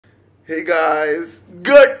Hey guys,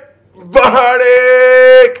 good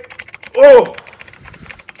morning. Oh,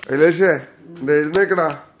 Elisha, എഴുന്നേക്കടാ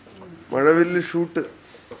മഴവില്ല് shoot.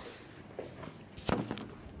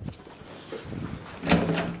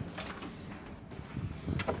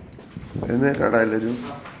 എഴുന്നേക്കാടാ എല്ലാരും.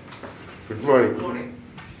 Good morning.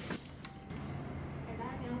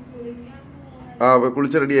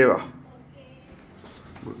 കുളിച്ച് റെഡിയാവാ.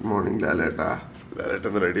 Good morning ലാലേട്ടാ.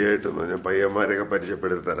 ലാലേട്ടൊന്ന് ready ആയിട്ടൊന്ന് ഞാൻ പയ്യന്മാരെയൊക്കെ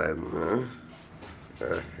പരിചയപ്പെടുത്തി തരായിരുന്നു.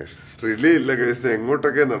 റിലേ ഇല്ല കേസ്,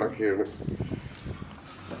 എങ്ങോട്ടൊക്കെ നടക്കുകയാണ്.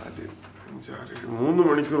 3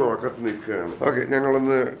 മണിക്കൂർ ഉറക്കത്ത് നിൽക്കുകയാണ്. ഓക്കെ,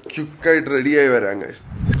 ഞങ്ങളൊന്ന് ക്വിക്കായിട്ട് റെഡിയായി വരാം ഗൈസ്.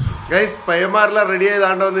 ഗൈസ് പയ്യന്മാരെല്ലാം റെഡി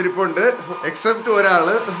ആയതാണ്ട് വന്നിരിപ്പുണ്ട്, എക്സെപ്റ്റ്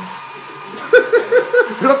ഒരാള്.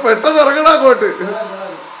 ഇവിടെ പെട്ടെന്ന് ഇറങ്ങണ അങ്ങോട്ട്.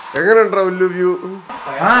 എങ്ങനെയുണ്ടോ ഉല്ലു വ്യൂ?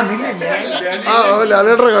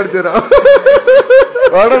 ലാലേട്ടറെ കാണിച്ചു തരാം.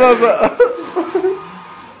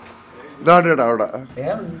 ദാണ്ടടാ അവിടെ,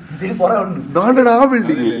 ദാണ്ടടാ ആ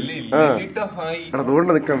ബിൽഡിങ്.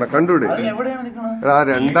 അതുകൊണ്ട് നിക്കണ്ട, കണ്ടുപിടി.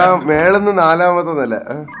 മേളന്ന് 4ാമത്തെ നില,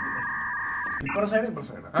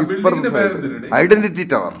 ഐഡന്റിറ്റി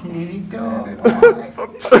ടവർ.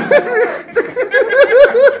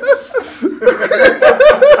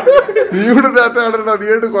 നീ ഇവിടെ കാണണ്ട,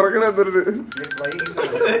 നീയായിട്ട് കുറക്കണ എന്തൊരു.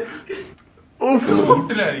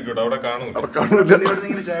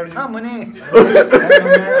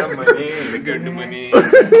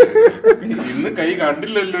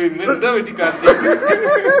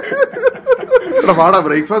 പാടാ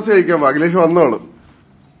ബ്രേക്ക്ഫാസ്റ്റ് കഴിക്കാൻ അഖിലേഷ് വന്നോളൂ.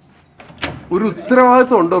 ഒരു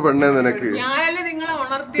ഉത്തരവാദിത്വം ഉണ്ടോ പെണ്ണെ നിനക്ക്?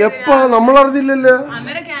 എപ്പാ നമ്മളറിഞ്ഞില്ലല്ലോ.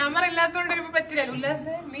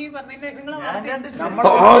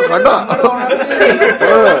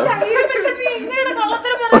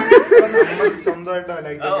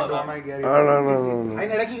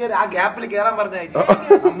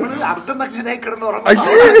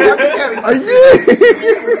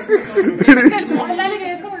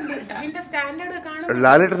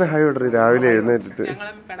 ലാലേട്ടനെ ഹായ് വിടറി രാവിലെ എഴുന്നേറ്റിട്ട്.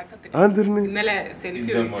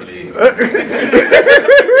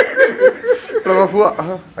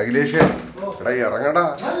 അഖിലേഷ് എടാ ഇറങ്ങടാ.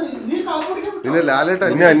 പിന്നെ ലാലേട്ട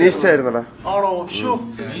എന്നെ അന്വേഷിച്ചായിരുന്നടാ.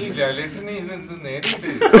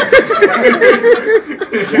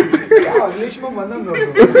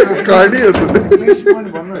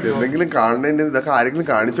 എന്തെങ്കിലും കാണേണ്ടി, ഇതൊക്കെ ആരെങ്കിലും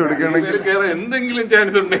കാണിച്ചു കൊടുക്കുകയാണെങ്കിൽ എന്തെങ്കിലും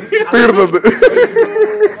ചാൻസ് ഉണ്ടെങ്കിൽ തീർന്നത്.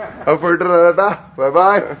 അപ്പൊ പോയിട്ട് ചേട്ടാ ബൈ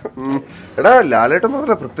ബൈ. എടാ ലാലേട്ടൻ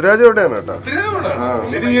മാത്രല്ല പൃഥ്വിരാജ് എവിടെയാണ് കേട്ടാ.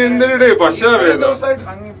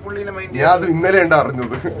 ഞാൻ അത് ഇന്നലെ ഉണ്ട്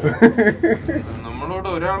അറിഞ്ഞത്.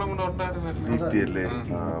 ദീപ്തിയല്ലേ?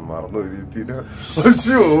 മറന്നു ദീപ്തിനെ.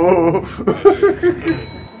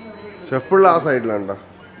 ഷെഫുള്ള ആ സൈഡിലാണ്ടാ.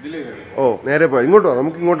 ഓ നേരെ പോയി ഇങ്ങോട്ടോ,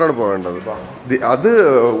 നമുക്ക് ഇങ്ങോട്ടാണ് പോവേണ്ടത്. അത്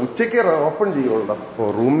ഉച്ചക്ക് ഓപ്പൺ ചെയ്യുള്ളൂ.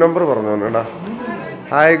 Room number പറഞ്ഞോടാ.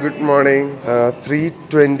 Hi good morning.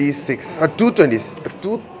 326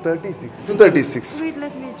 236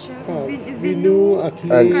 Vinu,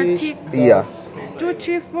 Akhilesh, yes.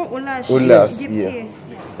 234 Ulas. Yes.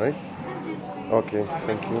 Right? Okay,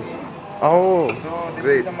 thank you. Oh,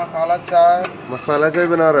 great. Masala chai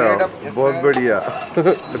bana rahe ho? Bahut badhiya.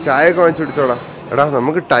 Chai ko vaanchu kudichoda. എടാ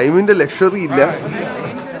നമുക്ക് ടൈമിന്റെ ലക്ഷറി ഇല്ല.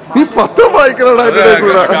 നീ പത്രം വായിക്കണടാ.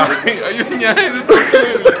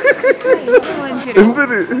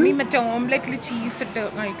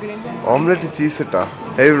 ഓംലെറ്റ് ചീസ് ഇട്ടാ.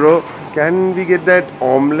 Hey bro, can we get that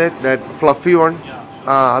omelette, that fluffy one?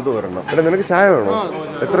 അത് ഒരെണ്ണം. എടാ നിനക്ക് ചായ വേണോ?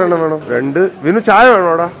 എത്ര എണ്ണം വേണം? 2. വിനു ചായ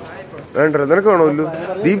വേണോടാ? വേണ്ടല്ലോ. നിനക്ക് വേണമല്ലോ.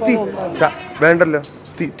 ദീപ്തി വേണ്ടല്ലോ.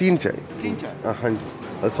 3 ചായ. ഹാഞ്ചി.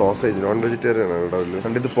 അത് സോസേജ് നോൺ വെജിറ്റേറിയൻ ആണ് ഇവിടെ.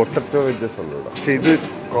 കണ്ട് ഇത് പൊട്ടറ്റോ വെജസ് ഉണ്ട് ഇവിടെ. പക്ഷെ ഇത്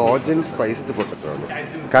കോജൻ സ്പൈസ്ഡ് പൊട്ടറ്റോ ആണ്.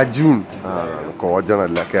 കജൂൺ. കോജൺ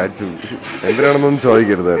അല്ല, കാജൂൺ. എന്തിനാണെന്നൊന്നും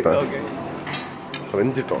ചോദിക്കരുത് കേട്ടോ.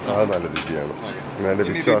 ഫ്രഞ്ച് ടോസ് അത് നല്ല രുചിയാണ്. എന്റെ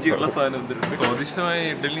വിശ്വാസം.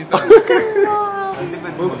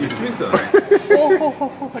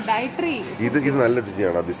 ഇത് നല്ല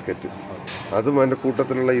രുചിയാണ് ആ ബിസ്ക്കറ്റ്. അതും അതിന്റെ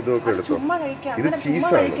കൂട്ടത്തിലുള്ള ഇതൊക്കെ എടുത്തോ. ഇത്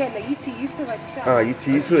ചീസാണ്. ഈ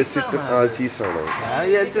ചീസ് വെച്ചിട്ട് ചീസാണ്.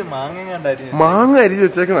 മാങ്ങ അരിഞ്ഞ്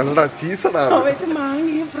വെച്ചേക്കണല്ലടാ, ചീസടാ.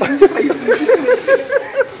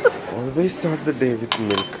 Always start the day with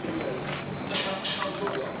milk.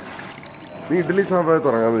 നീ ഇഡ്ഡലി സാമ്പാർ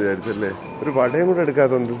തുടങ്ങാന്ന് വിചാരിച്ചല്ലേ? ഒരു വടയും കൂടെ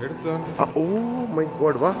എടുക്കാത്തത്. ഓ മൈ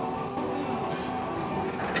ഗോഡ്, വാ.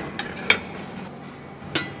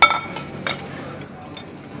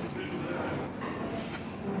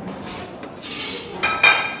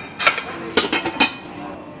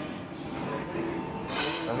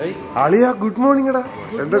 അളിയ ഗുഡ് മോർണിംഗ് എടാ.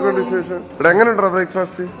 എന്തൊക്കെയുണ്ട് വിശേഷം? ഇവിടെ എങ്ങനെയുണ്ടോ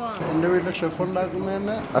ബ്രേക്ക്ഫാസ്റ്റ്? എന്റെ വീട്ടിലെ ഷെഫ്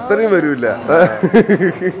ഉണ്ടാക്കുന്നതന്നെ അത്രയും വരൂല.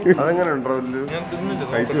 അതെങ്ങനെ ഉണ്ടോ?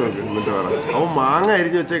 കഴിച്ചു നോക്ക് എന്നിട്ട് വേണം. അവൻ മാങ്ങ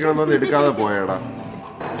അരിഞ്ഞു വെച്ചേക്കണമെന്ന് എടുക്കാതെ പോയടാ.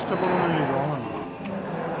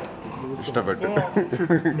 ഇഷ്ടപ്പെട്ടു.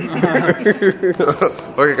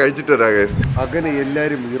 ഓക്കെ, കഴിച്ചിട്ട് വരാം ഗൈസ്. അങ്ങനെ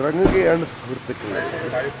എല്ലാരും ഇറങ്ങുകയാണ് സുഹൃത്തുക്കളെ.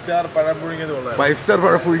 5 സ്റ്റാർ പഴം പുഴുങ്ങിയത് കൊള്ളാം. 5 സ്റ്റാർ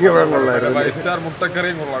പഴം പുഴുങ്ങിയ പഴം കൊള്ളായിരുന്നു. 5 സ്റ്റാർ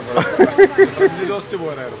മുട്ടക്കറിയും കൊള്ളാം. ഫ്രഞ്ച് ടോസ്റ്റ്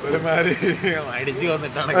പോരായിരുന്നു. ഒരുമാതിരി അടിച്ചു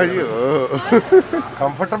വന്നിട്ടാണ്. അയ്യോ,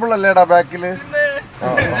 കംഫർട്ടബിൾ അല്ലേടാ ബാക്കില്?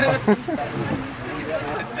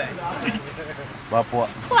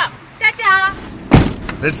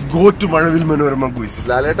 Let's go to Mazhavil Manorama guys.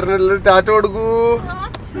 ലാലേട്ടനെല്ലാം Tata കൊടുക്കൂ.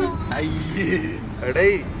 എടേ,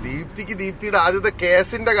 ദീപ്തിയുടെ ആദ്യത്തെ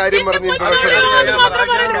കേസിന്റെ കാര്യം പറഞ്ഞു.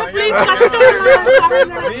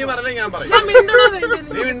 നീ പറഞ്ഞേ ഞാൻ പറയും.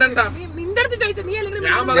 നീ മിണ്ടണ്ട.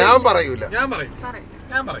 ഞാൻ പറയൂല.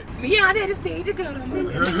 നീ ആദ്യം ഒരു സ്റ്റേജ് കയറും.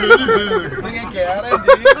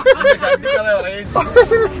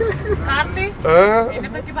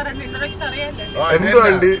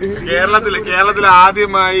 എന്തുവാണ്ടി കേരളത്തിലെ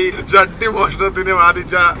ആദ്യമായി ജഡ്ജി മോഷണത്തിന്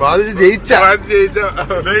വാദിച്ച ജയിച്ച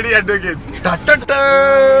ലേഡി അഡ്വക്കേറ്റ്.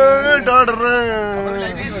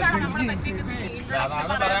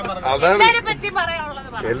 അതാണ് എല്ലാരെ പറ്റി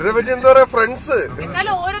എന്താ പറയാ, ഫ്രണ്ട്സ്.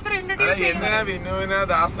 വിനുവിനെ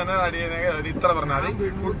ദാസന് അടിയനെ ഇത്ര പറഞ്ഞാൽ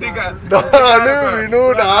വിനു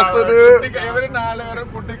ദാസന് ഇവര് 4 പേരും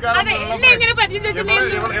കുട്ടിക്കാരെന്ന്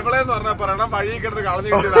പറഞ്ഞാൽ പറയണം. വഴി കിടന്ന് കളഞ്ഞു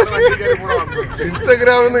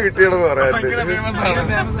ഇൻസ്റ്റഗ്രാമിൽ നിന്ന് കിട്ടിയണെന്ന് പറയാല്ലേ.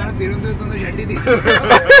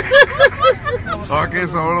 ഓക്കെ,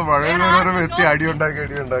 സോള് മഴയോരം എത്തി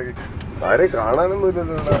അടിയുണ്ടാക്കി. ആരെ കാണാനൊന്നും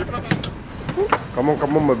ഇല്ലല്ലോ.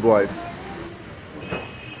 കമ്മം ബോയ്സ്.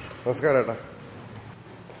 നമസ്കാരം ഏട്ടാ.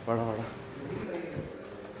 വാടാ.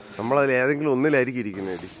 നമ്മളതിൽ ഏതെങ്കിലും ഒന്നിലായിരിക്കും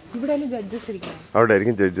ഇരിക്കുന്നത്. അവിടെ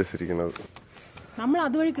ആയിരിക്കും ജഡ്ജസ് ഇരിക്കുന്നത്. നമ്മൾ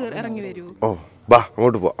അതുവഴി ഇറങ്ങി വരൂ. ഓ, ബാ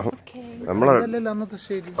അങ്ങോട്ട് പോവാം.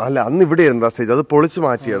 അല്ല, അന്ന് ഇവിടെ ആയിരുന്നു ആ സ്റ്റേജ്. അത് പൊളിച്ചു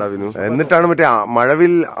മാറ്റിയടാ വിനു. എന്നിട്ടാണ് മറ്റേ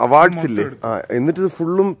മഴവിൽ അവാർഡ്സ് ഇല്ലേ, എന്നിട്ട് ഇത്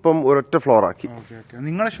ഫുള്ളും ഇപ്പം ഒരൊറ്റ ഫ്ലോർ ആക്കി.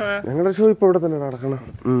 ഞങ്ങളുടെ ഷോ ഇപ്പൊ ഇവിടെ തന്നെ നടക്കണം.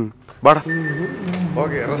 വാടാ.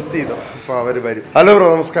 ഓക്കെ, റെസ്റ്റ് ചെയ്തോ. അപ്പൊ അവര് വരും. ഹലോ ബ്രോ,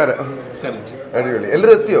 നമസ്കാരം. അടിപൊളി.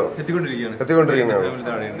 എല്ലാരും എത്തിക്കൊണ്ടിരിക്കുകയാണ്.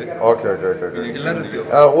 ഓക്കെ.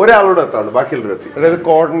 ഒരാളോട് എത്താളൂ, ബാക്കി എല്ലാവരും എത്തി. അതായത്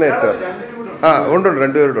കോർഡിനേറ്റർ ഉണ്ട്,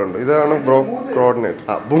 2 പേരുടെ ഉണ്ട്. ഇതാണ് ബ്രോ കോർഡിനേറ്റർ.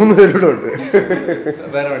 3 പേരുടെ ഉണ്ട്.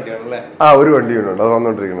 ഒരു വണ്ടിയുണ്ട്, അത്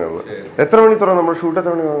വന്നോണ്ടിരിക്കുന്നുള്ളൂ. എത്ര മണി തുറന്നു നമ്മൾ ഷൂട്ട്?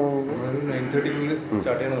 എത്ര മണി?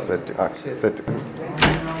 സെറ്റ്.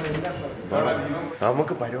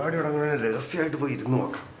 നമുക്ക് പരിപാടി തുടങ്ങുന്ന രഹസ്യമായിട്ട് പോയി ഇരുന്ന്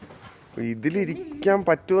നോക്കാം. ഇതിലിരിക്കാൻ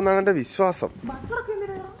പറ്റുമെന്നാണ് എന്റെ വിശ്വാസം.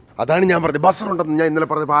 അതാണ് ഞാൻ പറഞ്ഞത്. ബസറുണ്ടെന്ന് ഞാൻ ഇന്നലെ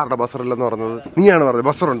പറഞ്ഞ. ആരുടെ ബസറില്ലെന്ന് പറഞ്ഞത്? നീയാണ് പറഞ്ഞത്.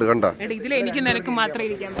 ബസറുണ്ട്, കണ്ട.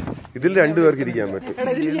 ഇതിൽ 2 പേർക്ക് ഇരിക്കാൻ പറ്റും.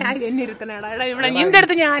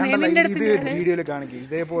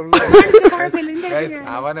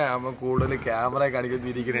 അവനെ കൂടുതൽ ക്യാമറ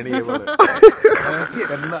കാണിക്കുന്നിരിക്കണേ.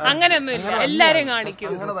 അങ്ങനെയൊന്നുമില്ല, എല്ലാരെയും കാണിക്കും.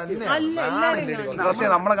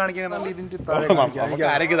 നമ്മളെ കാണിക്കണ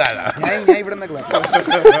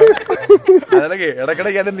അതൊക്കെ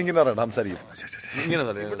ഇടക്കിടയ്ക്ക് ഇങ്ങനെ പറയണം, സംസാരിക്കും. ഇങ്ങനെ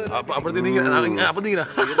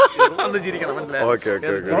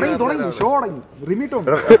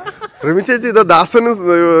റിമി ചേച്ചി ഇതാ ദാസനും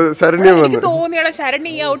ശരണ്യം വന്നു. തോന്നിയാണ്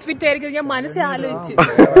ശരണി ഈ ഔട്ട്ഫിറ്റ് ആയിരിക്കും. ഞാൻ മനസ്സിൽ ആലോചിച്ചു.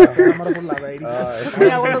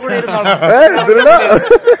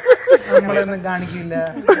 കാണിക്കില്ല.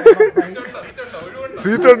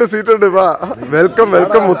 സീറ്റുണ്ട്. വാ, വെൽക്കം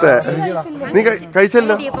മുത്തേ. നീ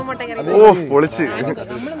കഴിച്ചല്ലോ? ഓ, പൊളിച്ച്.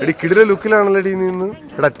 എടി കിടില ലുക്കിലാണല്ലോ എടി നിന്ന്.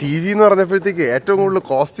 എടാ, TV എന്ന് പറഞ്ഞപ്പോഴത്തേക്ക് ഏറ്റവും കൂടുതൽ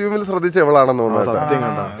കോസ്റ്റ്യൂമിൽ ശ്രദ്ധിച്ച എവളാണെന്ന് തോന്നുന്നു. സത്യം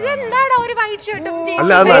കണ്ടോ?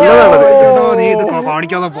 അല്ല, അത് നല്ലതാണ്.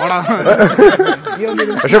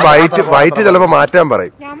 പക്ഷെ വൈറ്റ് ചിലപ്പോ മാറ്റാൻ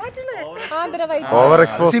പറയും. ഓവർ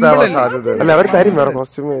എക്സ്പോസ്ഡ് ആവാൻ സാധ്യത. അല്ല, അവർ തരും വേറെ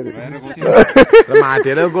കോസ്റ്റ്യൂം.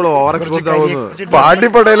 മാറ്റിയാലും ഓവർ എക്സ്പോസ്ഡ് ആവുന്നു.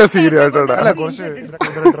 പാണ്ടിപ്പടയിലെ സീൻ കേട്ടോ.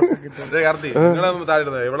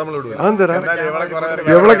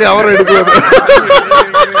 എവിടെ ക്യാമറ എടുക്കുന്നത്?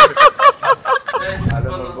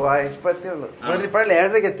 ഇപ്പോഴല്ലേ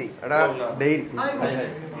 7:30 എത്തി. എടാ, ഡെയിലി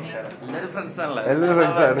എല്ലാരും ഫ്രണ്ട്സാണ്.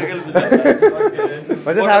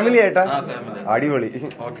 പക്ഷെ ഫാമിലി ആയിട്ടാ. അടിപൊളി.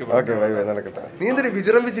 ഓക്കെ, ബൈ ബൈ, നടക്കട്ടെ. നീ എന്തിനാ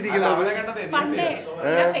വിജൃംഭിച്ചിരിക്കുന്നത്?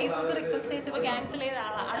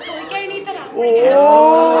 ഓ,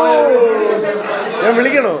 ഞാൻ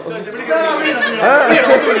വിളിക്കണോ?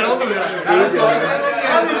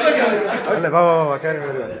 അല്ലേ,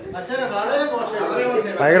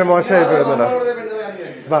 ഭയങ്കര മോശമായി പോയിരുന്നടാ.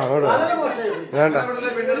 വാ, അങ്ങോട്ട് വേണ്ട.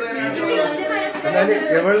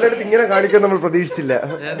 എവളുടെ അടുത്ത് ഇങ്ങനെ കാണിക്കാൻ നമ്മൾ പ്രതീക്ഷിച്ചില്ല.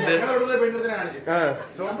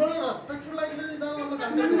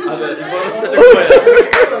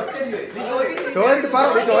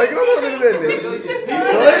 ചോദിക്കണമെന്ന് പറഞ്ഞില്ലേ?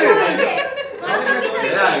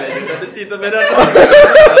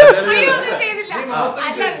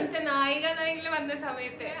 നായിക നായികയില് വന്ന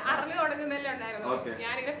സമയത്ത് അറിഞ്ഞു തുടങ്ങുന്നല്ലേ ഉണ്ടായിരുന്നു.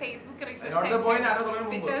 ഞാനിങ്ങനെ ഫേസ്ബുക്ക്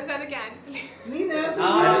റിക്വസ്റ്റ് അത് ക്യാൻസൽ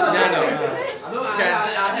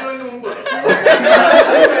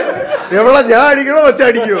എവളാ ഞാൻ അടിക്കണോ വെച്ച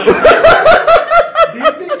അടിക്കോ?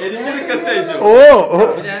 ഓ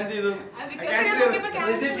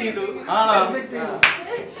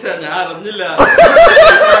ഞാൻ അറിഞ്ഞില്ല.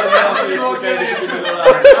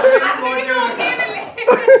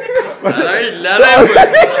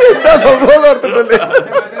 സംഭവം ഓർത്തിട്ടല്ലേ?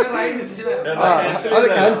 അത്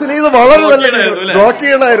ക്യാൻസൽ ചെയ്ത് വളരെ നല്ല ബ്ലോക്ക്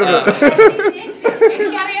ചെയ്യണമായിരുന്നു.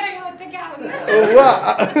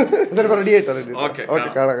 റെഡി ആയിട്ടോ? ഓക്കെ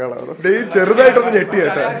കാണാം കാണാം. ചെറുതായിട്ടൊന്ന് ഞെട്ടി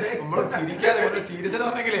കേട്ടോ.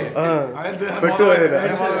 പെട്ടുപോയതില്ല.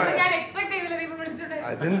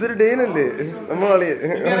 അതെന്തൊരു ഡേനല്ലേ നമ്മളെ.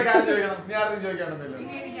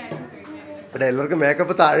 ഇവിടെ എല്ലാവർക്കും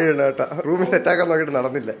മേക്കപ്പ് താഴെയുണ്ട് കേട്ടോ. റൂമിൽ സെറ്റാക്കാൻ നോക്കിട്ട്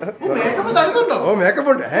നടന്നില്ല. ഓ മേക്കപ്പ്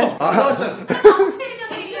ഉണ്ട്.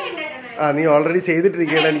 നീ ഓൾറെഡി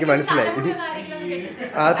ചെയ്തിട്ടിരിക്കണ എനിക്ക് മനസ്സിലായി.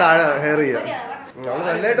 ആ താഴെ ഹെയർ ചെയ്യാം. അവള്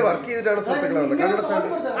നല്ലതായിട്ട് വർക്ക് ചെയ്തിട്ടാണ് സുഹൃത്തുക്കളെ വന്നത്.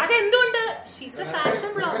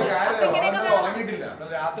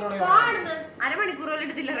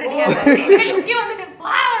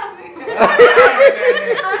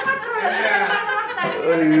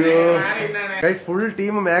 അയ്യോ ഫുൾ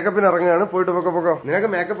ടീം മേക്കപ്പിന് ഇറങ്ങുകയാണ്. പോയിട്ട് പൊക്കോ പൊക്കോ. നിനക്ക്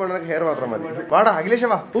മേക്കപ്പ് ആണ്, ഹെയർ മാത്രം മതി. വാടാ അഖിലേഷ്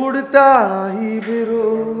വാ.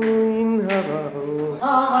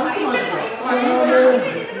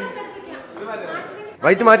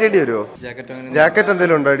 വൈറ്റ് മാറ്റേണ്ടി വരുമോ? ജാക്കറ്റ്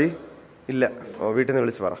എന്തെങ്കിലും ഉണ്ടോ അടി? ഇല്ല. ഓ വീട്ടിൽ നിന്ന്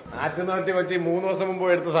വിളിച്ച് പറ. 3 ദിവസം മുമ്പ്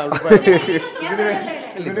എടുത്ത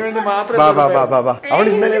അവൾ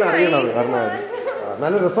ഇന്നലെ അറിയണത് പറഞ്ഞത്.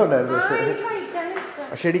 നല്ല രസമുണ്ടായിരുന്നു.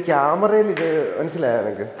 പക്ഷെ ഈ ക്യാമറയിൽ ഇത് മനസ്സിലായോ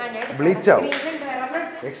നിനക്ക്? ബ്ലീച്ചാവും.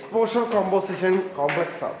 എക്സ്പോഷർ കോമ്പോസിഷൻ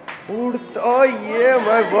കോംപ്ലക്സ് ആവും.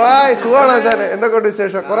 സുഖാണോ ചാനെ? എന്തൊക്കെയുണ്ട്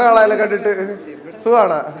വിശേഷം? കുറെ ആളായാലും കണ്ടിട്ട്.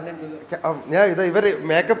 സുഖാണോ? ഞാൻ ഇവര്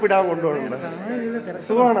മേക്കപ്പ് ഇടാൻ കൊണ്ടുപോകണ്ട.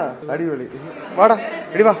 സുഖാണോ? അടിപൊളി. വാടാ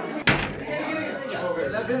എടി വാ.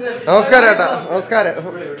 നമസ്കാരം ഏട്ടാ. നമസ്കാരം.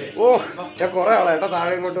 ഓ ഞാൻ കുറെ ആളേട്ടാ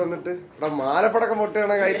താഴെ ഇങ്ങോട്ട് വന്നിട്ട് ഇവിടെ മാലപ്പടക്കം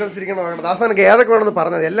പൊട്ടുകയാണെങ്കിൽ ഐറ്റംസ് ഇരിക്കണം. ദാസ എനിക്ക് ഏതൊക്കെ വേണമെന്ന്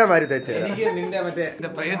പറഞ്ഞത് എല്ലാം മാറി തേച്ചേ.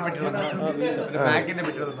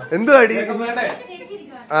 എന്തു അടി?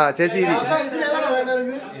 ആ ചേച്ചി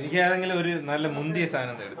എനിക്കാണെങ്കിലും ഒരു നല്ല മുന്തിയ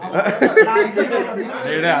സാധനം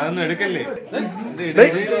അതൊന്നും എടുക്കല്ലേ.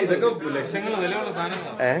 ഇതൊക്കെ ലക്ഷങ്ങൾ വിലയുള്ള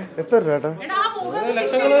സാധനങ്ങളാണ്. എത്ര രൂപ?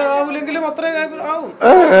 ലക്ഷങ്ങൾ ആവില്ലെങ്കിലും അത്രയും ആവും.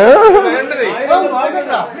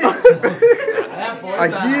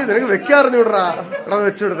 അയ്യേ നിനക്ക് വെക്കാറിഞ്ഞൂടാ. എടാ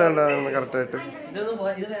വെച്ചു കൊടുത്താണ്ടാ കറക്റ്റ് ആയിട്ട്.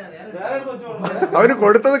 അവന്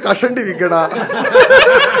കൊടുത്തത് കഷണ്ടി വിക്കടാ.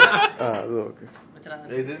 ആ അത് നോക്ക്.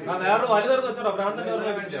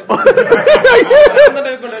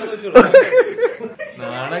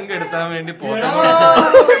 നാണം കെടുത്താൻ വേണ്ടി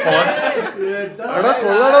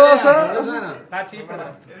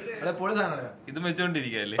ഇതും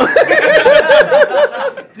വെച്ചോണ്ടിരിക്കല്ലേ.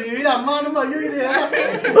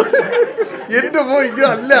 എന്റെ പോ ഇത്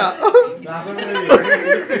അല്ല.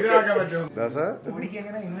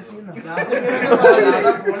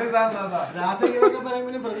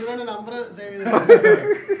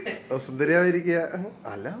 സുന്ദരിയായിരിക്കുക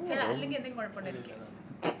അല്ല.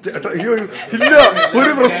 ചേട്ടാ അയ്യോ ഇല്ല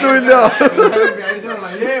ഒരു പ്രശ്നമില്ല.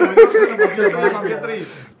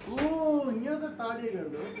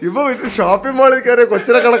 ഇപ്പൊ ഷോപ്പിംഗ് മാളിൽ കയറിയ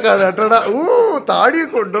കൊച്ചിനെ കണക്കാണ് കേട്ടോടാ.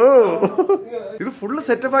 താടിയൊക്കെ ഉണ്ടോ? ഇത് ഫുള്ള്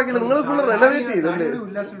സെറ്റപ്പ് ആക്കി നിങ്ങൾ ഫുള്ള് റെനോവേറ്റ് ചെയ്തല്ലേ?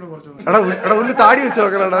 എടാ ഒന്ന് താടി വെച്ച്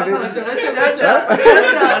നോക്കണ.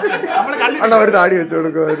 അണ്ണാ ഒരു താടി വെച്ച്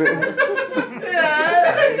കൊടുക്കും അവര്.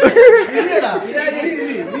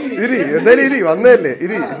 ഇരി എന്തായാലും ഇരി വന്നതല്ലേ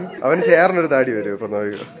ഇരി. അവന് ചേർന്നൊരു താടി വരും ഇപ്പൊ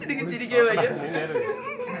നോക്കുക.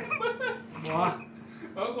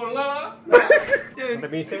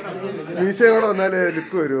 മീശ കൂടെ വന്നാലേ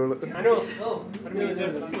ലുക്ക് വരുവുള്ളു.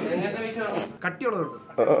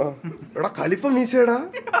 എടാ കലിപ്പ മീശടാ.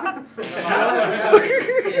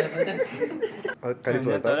 കലിപ്പ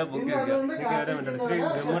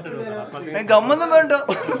ഗമ്മൊന്നും വേണ്ട.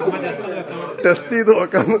 ടെസ്റ്റ് ചെയ്ത്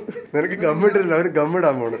നോക്കാന്ന്. നിനക്ക് ഗമ്മിട്ടില്ല. അവര്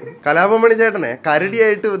ഗമ്മിടാൻ പോണ്. കലാപമണി ചേട്ടനെ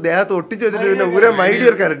കരടിയായിട്ട് ദേഹത്ത് ഒട്ടിച്ചു വെച്ചിട്ട് പിന്നെ ഊരെ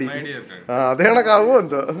മൈഡിയർ കരടി. ആ അതേ കണക്കാവോ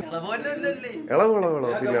എന്തോ. ഇളവുളവളോ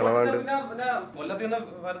പിന്നെ ഇളവാണ്ട്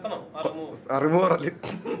അറിമോറല്.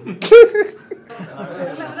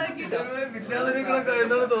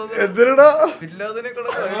 എന്തിനാ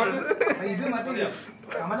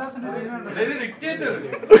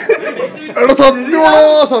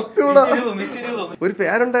സത്യമാണോ ഒരു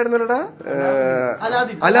പേരുണ്ടായിരുന്നല്ലടാ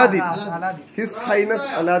Aladdin his highness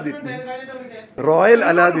Aladdin royal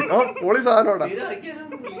Aladdin ഓ പൊളി സാധനോടാ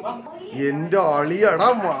എന്റെ അളിയടാ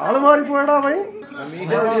ആള് മാറിപ്പോയടാ ഭയ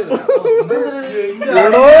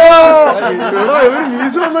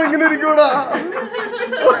മീശൊന്നും ഇങ്ങനെ ഇരിക്കൂടാ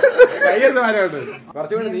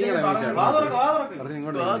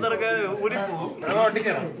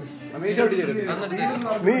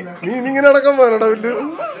നീ ഇങ്ങനെ അടക്കം പോരടാ വലിയ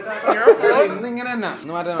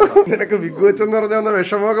നിനക്ക് വിഗ് വെച്ചെന്ന് പറഞ്ഞ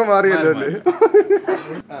വിഷമമൊക്കെ മാറിയല്ലോ അല്ലേ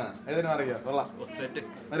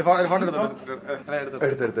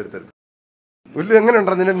എടുത്തെടുത്തെടുത്തെടുത്ത് ഉള്ളു എങ്ങനെ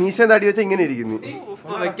ഉണ്ടോ നിന്റെ മീശ താടി വെച്ചാ ഇങ്ങനെ ഇരിക്കുന്നു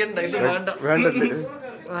വേണ്ടല്ലേ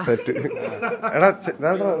സെറ്റ് എടാ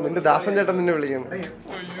നിന്റെ ദാസൻ ചേട്ടൻ നിന്നെ വിളിക്കണം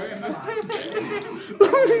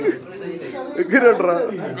എങ്ങനെയുണ്ടാ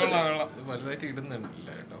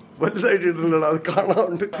വലുതായിട്ട് ഇടുന്നില്ലടാ അത്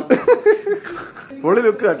കാണാറുണ്ട് പൊളി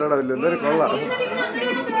ലുക്ക് കേട്ടോടാ വല്ല എന്തായാലും കൊള്ളാം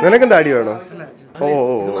നിനക്കും താടി വേണോ ഓ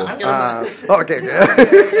ആ ഓക്കെ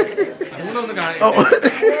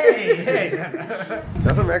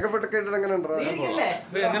രസം മേക്കപ്പ് ഒക്കെ ഇട്ടിട്ട് എങ്ങനെ ഉണ്ടോ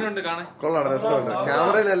കൊള്ളാം രസമുണ്ട്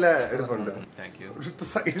ക്യാമറയിലല്ല എടുപ്പുണ്ട്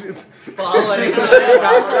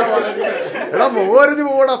എടാ മോരഞ്ഞു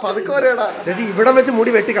പോടാ പതുക്കെ വരെടാ ചേച്ചി ഇവിടെ വെച്ച്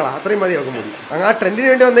മുടി വെട്ടിക്കളാ അത്രയും മതി അവർക്ക് മുടി അങ്ങ് ആ ട്രെൻഡിന്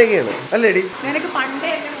വേണ്ടി വന്നേക്കാണ് അല്ലേടി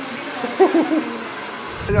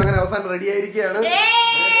അങ്ങനെ അവസാനം റെഡി ആയിരിക്കുകയാണ്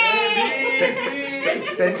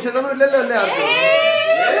ടെൻഷനൊന്നും ഇല്ലല്ലോ അല്ലേ ആർക്കും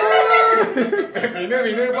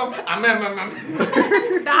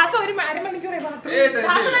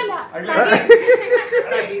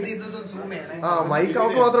ആ മൈക്ക്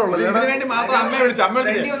അവർക്ക് മാത്രമേ ഉള്ളൂ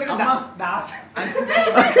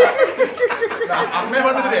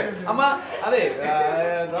അമ്മ അതെ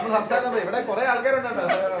നമ്മൾ സംസാരിച്ച ഇവിടെ കുറെ ആൾക്കാരുണ്ടോ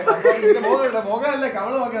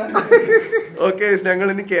ഓക്കെ ഞങ്ങൾ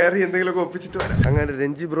ഇനി കയറി എന്തെങ്കിലുമൊക്കെ ഒപ്പിച്ചിട്ട് വരാം അങ്ങനെ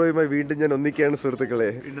രഞ്ജി ബ്രോയുമായി വീണ്ടും ഞാൻ ഒന്നിക്കുകയാണ് സുഹൃത്തുക്കളെ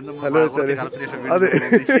ഹലോ അതെ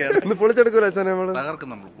ഇന്ന് പൊളിച്ചെടുക്കൂല അച്ഛനെ നമ്മള്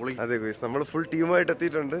അതെ ഗോയ്സ് നമ്മള് ഫുൾ ടീമായിട്ട്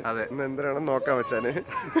എത്തിയിട്ടുണ്ട് ഇന്ന് എന്തിനാണെന്ന് നോക്കാം അച്ഛനെ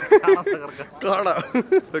കാണാം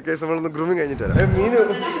ഓക്കെ നമ്മളൊന്ന് ഗ്രൂമിങ് കഴിഞ്ഞിട്ട് വരാം മീനു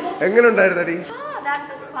എങ്ങനെ ഉണ്ടായിരുന്നടി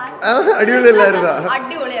അടിപൊളിയല്ലായിരുന്നാ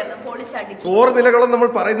കോർ നിലകളും നമ്മൾ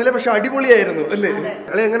പറയുന്നില്ല പക്ഷെ അടിപൊളിയായിരുന്നു അല്ലേ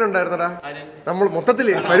അല്ലെ എങ്ങനെ ഉണ്ടായിരുന്നടാ നമ്മൾ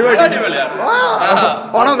മൊത്തത്തില് പരിപാടി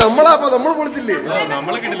നമ്മളാ നമ്മൾ പൊളിച്ചില്ലേ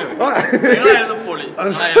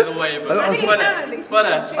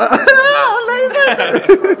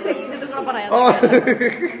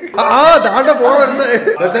ആ താണ്ട പോണേ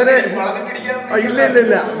ഇല്ല ഇല്ല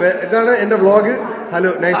ഇല്ല ഇതാണ് എന്റെ വ്ളോഗ്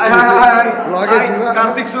ഹലോ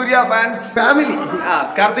കാർത്തിക് സൂര്യ ഫാൻസ് ഫാമിലി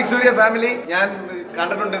കാർത്തിക് സൂര്യ ഫാമിലി ഞാൻ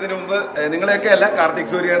കണ്ടിട്ടുണ്ട് ഇതിനു മുമ്പ് നിങ്ങളെയൊക്കെ അല്ല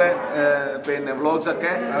കാർത്തിക് സൂര്യയുടെ പിന്നെ വ്ളോഗ്സ്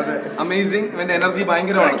ഒക്കെ അമേസിംഗ് പിന്നെ എനർജി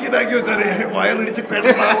ഭയങ്കരമാണ്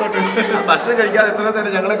ഭക്ഷണം കഴിക്കാതെ എത്ര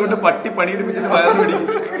തന്നെ ഞങ്ങളെ കൊണ്ട് പട്ടി പണിയെടുപ്പിച്ചിട്ട് വയറ് പിടിക്കും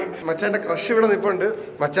മച്ചാന്റെ ക്രഷ് ഇവിടെ നിപ്പുണ്ട്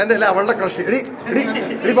മച്ചാന്റെ അല്ല അവളുടെ ക്രഷ് എടി എടി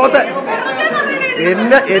എടി പോത്തെ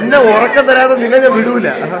എന്നെ ഉറക്കം തരാതെ നിന്നെ ഞാൻ വിടൂല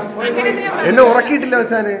എന്നെ ഉറക്കിയിട്ടില്ല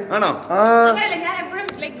മച്ചാന് ആണോ ആ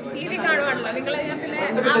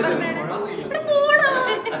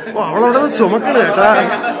ഓ അവളവിടെ ചുമക്കണ കേട്ടാ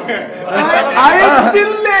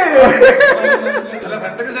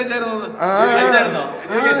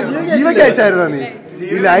ജീവയ്ക്ക് അയച്ചായിരുന്നോ നീ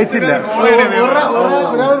ഇല്ല അയച്ചില്ല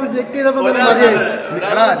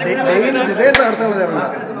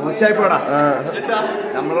മോശമായിപ്പോടാ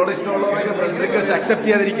നമ്മളോട് ഇഷ്ടമുള്ളവരൊക്കെ ഫ്രണ്ട് റിക്വസ്റ്റ് അക്സെപ്റ്റ്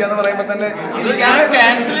ചെയ്യാതിരിക്കുക എന്ന് പറയുമ്പോ തന്നെ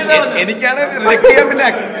എനിക്കാണ് റിജക്ട് ചെയ്യാൻ പിന്നെ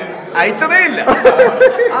അയച്ചതേ ഇല്ല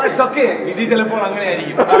ഓക്കെ വിധി ചിലപ്പോൾ അങ്ങനെ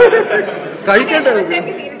ആയിരിക്കും കഴിക്കട്ടെ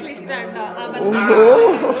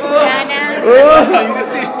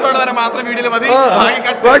ഇഷ്ടമുള്ളവരെ മാത്രം വീഡിയോയിൽ മതി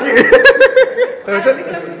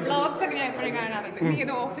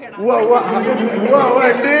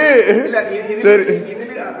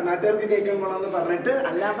നാട്ടുകാർക്ക് കേൾക്കാൻ കൊള്ളാന്ന് പറഞ്ഞിട്ട്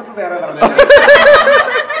അല്ലാത്തപ്പോ വേറെ പറഞ്ഞു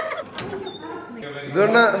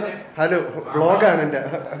ഇതുകൊണ്ട് ഹലോ വ്ളോഗാണ് എന്റെ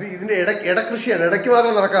അത് ഇതിന്റെ ഇടകൃഷിയാണ് ഇടയ്ക്ക്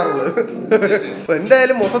മാത്രമേ നടക്കാറുള്ളൂ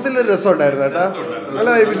എന്തായാലും മൊത്തത്തിലൊരു രസം ഉണ്ടായിരുന്നു കേട്ടാ നല്ല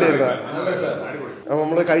വൈബില്ലായിരുന്ന അപ്പൊ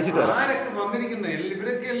നമ്മള് കഴിച്ചിട്ട് വരാം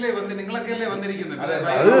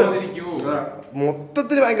അത്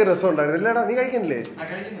മൊത്തത്തിൽ ഭയങ്കര രസം ഉണ്ടായിരുന്നു ഇല്ലടാ നീ കഴിക്കണില്ലേ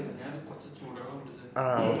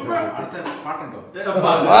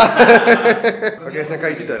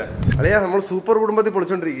കഴിച്ചിട്ട് വരാം അല്ലയാ നമ്മൾ സൂപ്പർ കുടുംബത്തിൽ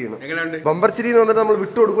പൊളിച്ചോണ്ടിരിക്കുകയാണ് ബമ്പർച്ചിരി വന്നിട്ട് നമ്മൾ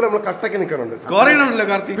വിട്ടുകൊടുക്കൂല നമ്മൾ കട്ടക്ക് നിൽക്കണുണ്ട്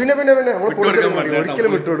പിന്നെ പിന്നെ പിന്നെ നമ്മൾ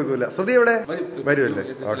ഒരിക്കലും വിട്ടുകൊടുക്കൂല ശ്രുതി എവിടെ വരുമല്ലേ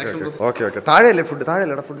okay okay താഴെയല്ലേ food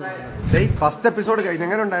താഴെയല്ലേടാ food first episode കഴിഞ്ഞ്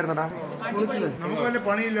എങ്ങനെ ഉണ്ടായിരുന്നടാ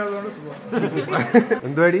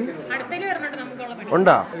എന്തുവാടി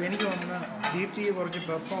ഉണ്ടാ? എനിക്ക് ദീപ്തി കുറച്ച്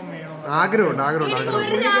പെർഫോം ചെയ്യണം. ആഗ്രഹമുണ്ട്.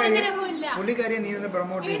 പുള്ളിക്കാരിയെ നീ ഒന്ന്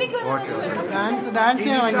പ്രൊമോട്ട് ചെയ്യണം. ഡാൻസ്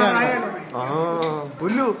ചെയ്യാൻ.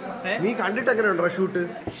 പുല്ലു, നീ കണ്ടിട്ട് എങ്ങനെയുണ്ടോ ഷൂട്ട്?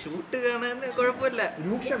 ഷൂട്ട് കാണാൻ കുഴപ്പമില്ല.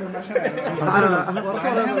 രൂക്ഷ വിമർശനം.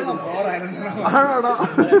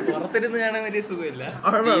 പുറത്തിരുന്ന് കാണാൻ വലിയ സുഖമില്ല.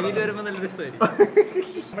 ടിവിയിൽ വരുമ്പോ നല്ല രസമായിരിക്കും.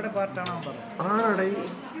 നമ്മുടെ പാർട്ടാണോ പറഞ്ഞത്?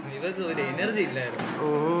 ഇവർക്ക് ഒരു എനർജി ഇല്ലായിരുന്നു.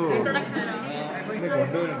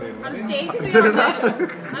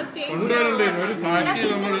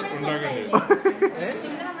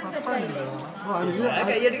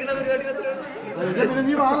 കൈയടിക്കണ പരിപാടി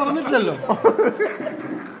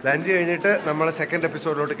ലഞ്ച് കഴിഞ്ഞിട്ട് നമ്മളെ സെക്കൻഡ്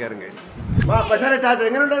എപ്പിസോഡിലോട്ട് കയറും ഗൈസ്.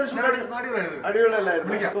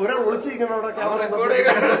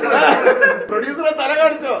 പ്രൊഡ്യൂസറെ തല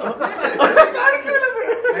കാണിച്ചോ?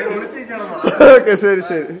 ശരി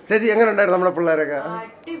ശരി. ചേച്ചി എങ്ങനെ ഉണ്ടായിരുന്നു നമ്മുടെ പിള്ളേരൊക്കെ?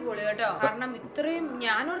 അടിപൊളി കേട്ടോ. കാരണം ഇത്രയും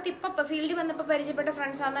ഞാനോർത്ത് ഇപ്പൊ ഫീൽഡിൽ വന്നപ്പോ പരിചയപ്പെട്ട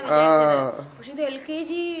ഫ്രണ്ട്സ് ആണെന്നാ വിചാരിച്ചത്. പക്ഷെ ഇത്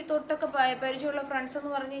LKG തൊട്ടൊക്കെ പരിചയമുള്ള ഫ്രണ്ട്സ്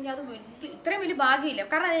എന്ന് പറഞ്ഞു കഴിഞ്ഞാൽ അത് ഇത്രയും വലിയ ഭാഗ്യമില്ല.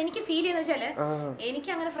 കാരണം എനിക്ക് ഫീൽ ചെയ്യുന്ന വെച്ചാല് എനിക്ക്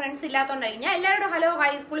അങ്ങനെ ഫ്രണ്ട്സ് ഇല്ലാത്തോണ്ടായിരിക്കും. ഞാൻ എല്ലാവരോടും ഹലോ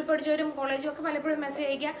ഹായ്, സ്കൂളിൽ പഠിച്ചവരും കോളേജും ഒക്കെ പലപ്പോഴും മെസ്സേജ്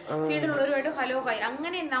അയക്കുക, ഫീൽഡിലുള്ളവരുമായിട്ട് ഹലോ ഹായ്.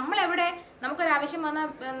 അങ്ങനെ നമ്മളെവിടെ നമുക്കൊരാവശ്യം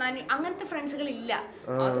വന്നാൽ അങ്ങനത്തെ ഫ്രണ്ട്സുകൾ ഇല്ല.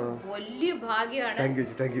 അത് വലിയ ഭാഗ്യമാണ്.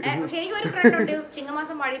 പക്ഷെ എനിക്ക് ഒരു ഫ്രണ്ട് ഉണ്ട്,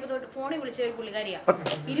 ചിങ്ങമാസം വാഴിയപ്പോ തൊട്ട് ഫോണിൽ വിളിച്ച ഒരു പുള്ളിക്കാരിയാ.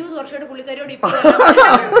 20 വർഷമായിട്ട് പുള്ളിക്കാരിയോട് ഇപ്പൊ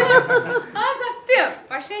സത്യം.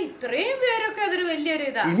 പക്ഷെ ഇത്രയും പേരൊക്കെ അതൊരു വലിയൊരു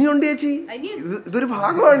ഇതാ. ഇനിയുണ്ട് ചേച്ചി, ഇതൊരു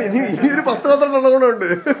ഭാഗമാണ്. ഇനി ഒരു 10-12 കൂടെ ഉണ്ട്.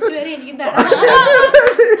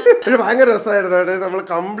 എനിക്ക് ഭയങ്കര രസമായിരുന്നു. നമ്മൾ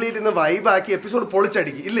കംപ്ലീറ്റ് ഇന്ന് വൈബാക്കി എപ്പിസോഡ്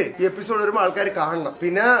പൊളിച്ചടിക്കും ഇല്ലേ? ഈ എപ്പിസോഡ് വരുമ്പോൾ ആൾക്കാർ കാണണം.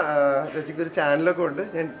 പിന്നെ ചേച്ചിക്ക് ഒരു ചാനലൊക്കെ ഉണ്ട്,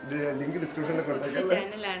 ഞാൻ ലിങ്ക് ഡിസ്ക്രിപ്ഷനിലൊക്കെ കൊടുത്തേക്കാം.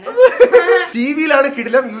 ടിവിയിലാണ്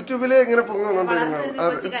കിടിലം, യൂട്യൂബില് ഇങ്ങനെ പൊങ്ങുന്നുണ്ടായിരുന്നു.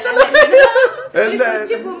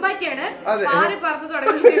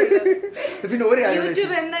 പിന്നെ ഒരു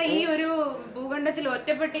യൂട്യൂബ് എന്ന ഈ ഒരു ഭൂഖണ്ഡത്തിൽ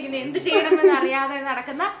ഒറ്റപ്പെട്ടിരിക്കുന്ന എന്ത് ചെയ്യണമെന്ന് അറിയാതെ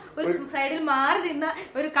നടക്കുന്ന ഒരു സൈഡിൽ മാറി നിന്ന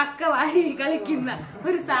ഒരു കക്ക വാരി കളിക്കുന്ന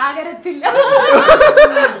ഒരു സാഗരത്തിൽ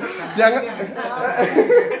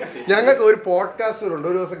ഞങ്ങൾക്ക് ഒരു പോഡ്കാസ്റ്റ് ഉണ്ട്,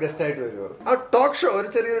 ഒരു ദിവസം ഗസ്റ്റ് ആയിട്ട് വരുമോ? ആ ടോക്ക് ഷോ, ഒരു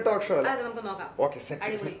ചെറിയൊരു ടോക്ക് ഷോ അല്ലേ? നമുക്ക് നോക്കാം. ഓക്കെ,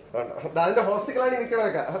 അതിന്റെ ഹോസ്റ്റികളാണ്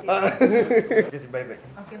നിൽക്കണൊക്കെ. Bye bye.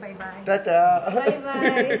 ടാറ്റാ.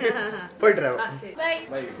 പോയിട്ട്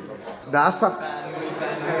ദാസ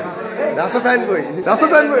ഫാൻ പോയി.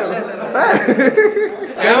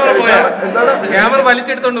 ക്യാമറ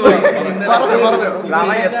വലിച്ചെടുത്തോണ്ട് പോയി.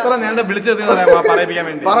 എത്ര നേരം വിളിച്ചത് പറയിപ്പിക്കാൻ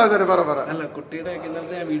വേണ്ടി. അല്ല, കുട്ടിയുടെ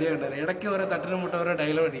ഇന്നത്തെ വീഡിയോ ഉണ്ടായിരുന്നു. ഇടയ്ക്ക് ഓരോ തട്ടിനും മുട്ട ഓരോ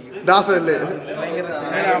ഡയലോഗ് അടിക്കും. ദാസല്ലേ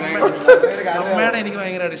അമ്മയുടെ എനിക്ക്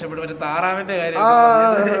ഭയങ്കരമായിട്ട് ഇഷ്ടപ്പെട്ടു. മറ്റേ താറാവിന്റെ കാര്യം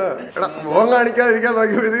മോഹം കാണിക്കാതിരിക്കാൻ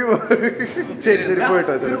നോക്കി. ശരി ശരി,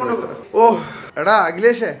 പോയിട്ടോ. ഓ എടാ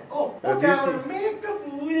അഖിലേഷേ,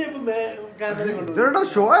 ഇതെടാ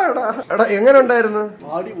ഷോ എടാ. എങ്ങനെ ഉണ്ടായിരുന്നു?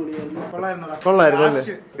 കൊള്ളായിരുന്നു അല്ലേ?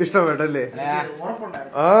 ഇഷ്ടപ്പെട്ടല്ലേ?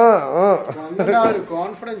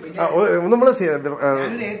 നമ്മള്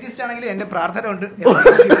എന്റെ പ്രാർത്ഥന ഉണ്ട്.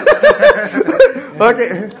 ഓക്കെ,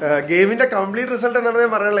 ഗെയിമിന്റെ കംപ്ലീറ്റ് റിസൾട്ട് എന്താണെന്ന്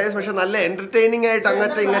ഞാൻ പറയാനുള്ള, പക്ഷെ നല്ല എന്റർടൈനിങ് ആയിട്ട്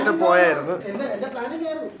അങ്ങോട്ടും ഇങ്ങോട്ടും പോയായിരുന്നു.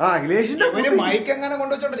 അഖിലേഷിന്റെ മൈക്ക് എങ്ങനെ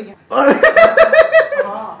കൊണ്ടുവച്ചോണ്ടിരിക്കും.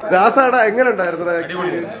 രാസാടാ എങ്ങനെ ഉണ്ടായിരുന്നു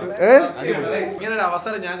എക്സ്പീരിയൻസ്? ഇങ്ങനെ ഒരു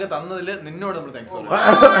അവസരം ഞങ്ങൾക്ക് തന്നതില് നിന്നോട് നമ്മൾ താങ്ക്സ്.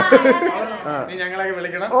 നീ ഞങ്ങളൊക്കെ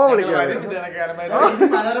വിളിക്കണം.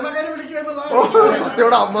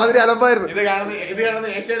 അമ്മാതിരി അലമ്പായിരുന്നു. ഇത് കാണുന്ന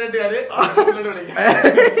ഏഷ്യാനെറ്റുകാര്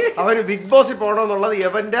അവന് ബിഗ് ബോസിൽ പോകണമെന്നുള്ളത്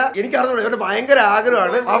എവന്റെ, എനിക്കറിഞ്ഞു എവന്റെ ഭയങ്കര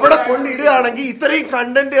ആഗ്രഹമാണ്. അവിടെ കൊണ്ടിടുകയാണെങ്കിൽ ഇത്രയും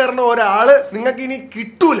കണ്ടന്റ് കയറുന്ന ഒരാള് നിങ്ങൾക്ക് ഇനി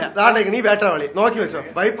കിട്ടൂല. അതാണ് നീ വേട്ടവളി നോക്കി വെച്ചോ.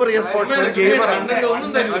 വൈപ്പർ സ്പോർട്സ് ഒരു ഗെയിമറാണ്.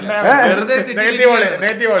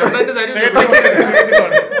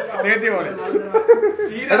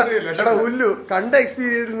 ഉല്ലു, കണ്ട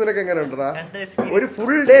എക്സ്പീരിയൻസ് നിനക്ക് എങ്ങനെ ഉണ്ടാ? ഒരു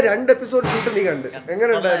ഫുൾ ഡേ 2 എപ്പിസോഡ് ഷൂട്ട് നീ കണ്ട്,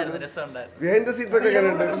 എങ്ങനെ ഉണ്ടായിരുന്നു? ബിഹൈൻഡ് ദ സീൻസ് ഒക്കെ എങ്ങനെ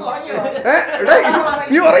ഉണ്ട്?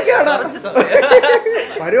 നീ ഉറക്കാടാ?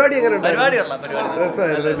 പരിപാടി എങ്ങനെ ഉണ്ടായിരുന്നു?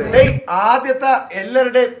 ആദ്യത്തെ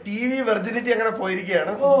എല്ലാവരുടെ TV വെർജിനിറ്റി അങ്ങനെ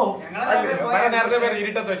പോയിരിക്കുകയാണ്.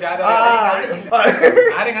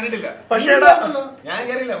 പക്ഷേ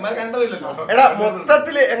എടാ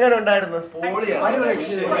മൊത്തത്തില് എങ്ങനെ ഉണ്ടായിരുന്നു?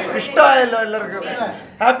 ഇഷ്ടമായല്ലോ എല്ലാവർക്കും?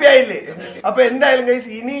 ഹാപ്പി ആയില്ലേ? അപ്പൊ എന്തായാലും ഗൈസ്,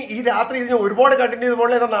 ഇനി ഈ രാത്രി ഇതിന് ഒരുപാട് കണ്ടിന്യൂ ചെയ്ത്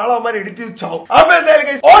പോലെ നാളെ അവന്മാർ എഡിറ്റ് ചെയ്ത് ചാവും. അപ്പൊ എന്തായാലും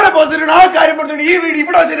ഗൈസ്, ഓരോ പോസിറ്റീവ് ആ കാര്യം പറഞ്ഞു ഈ വീഡിയോ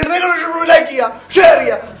ഇവിടെ വെച്ചിട്ട് നിങ്ങൾ ലൈക്ക് ചെയ്യുക, ഷെയർ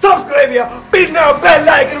ചെയ്യുക, സബ്സ്ക്രൈബ് ചെയ്യുക, പിന്നെ ബെൽ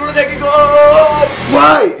ഐക്കൺ കൂടെ ഞെക്കിക്കോ.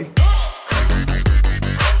 ബൈ.